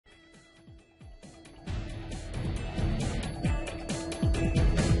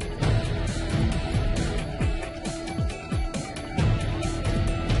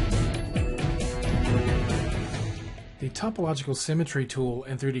Topological Symmetry tool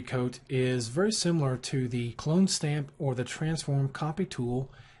in 3D Coat is very similar to the Clone Stamp or the Transform Copy tool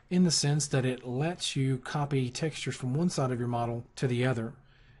in the sense that it lets you copy textures from one side of your model to the other.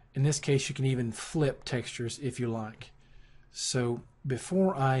 In this case, you can even flip textures if you like. So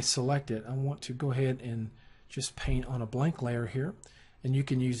before I select it, I want to go ahead and just paint on a blank layer here, and you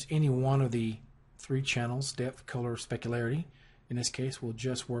can use any one of the three channels: depth, color, specularity. In this case, we'll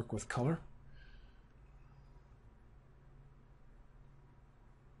just work with color.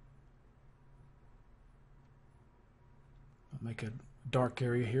 I'll make a dark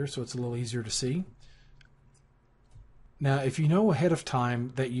area here so it's a little easier to see. Now, if you know ahead of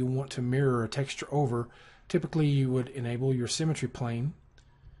time that you want to mirror a texture over, typically you would enable your symmetry plane.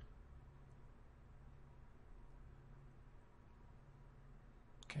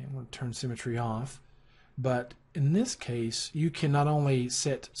 Okay, I'm going to turn symmetry off. But in this case, you can not only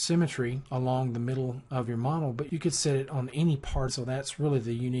set symmetry along the middle of your model, but you could set it on any part, so that's really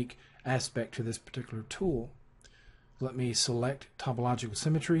the unique aspect to this particular tool. Let me select Topological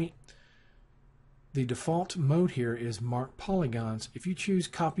Symmetry. The default mode here is Mark Polygons. If you choose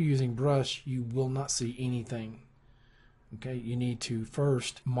Copy Using Brush, you will not see anything. Okay, you need to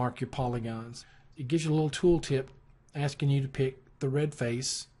first mark your polygons. It gives you a little tooltip asking you to pick the red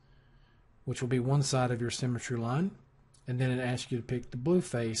face, which will be one side of your symmetry line, and then it asks you to pick the blue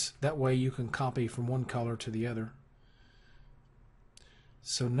face. That way you can copy from one color to the other.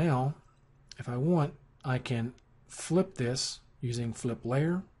 So now, if I want, I can flip this using Flip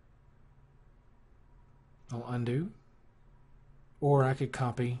Layer. I'll undo, or I could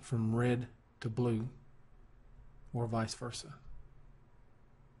copy from red to blue, or vice versa.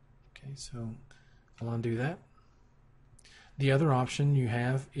 Okay, so I'll undo that. The other option you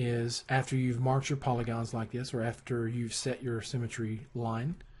have is, after you've marked your polygons like this, or after you've set your symmetry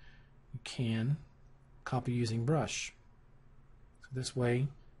line, you can copy using brush. So this way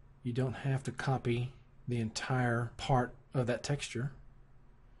you don't have to copy the entire part of that texture,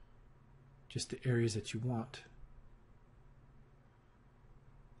 just the areas that you want.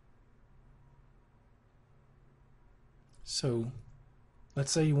 So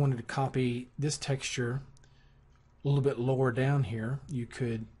let's say you wanted to copy this texture a little bit lower down here. You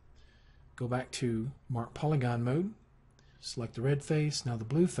could go back to Mark Polygon mode, select the red face, now the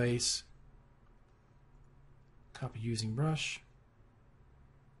blue face, copy using brush,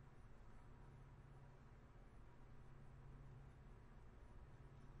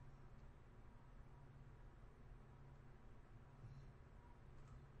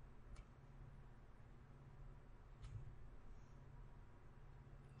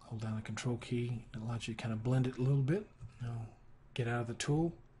 hold down the control key. It allows you to kind of blend it a little bit. Now get out of the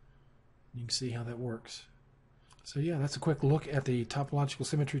tool. You can see how that works. So yeah, that's a quick look at the Topological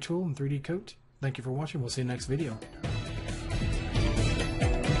Symmetry tool in 3D Coat. Thank you for watching. We'll see you next video.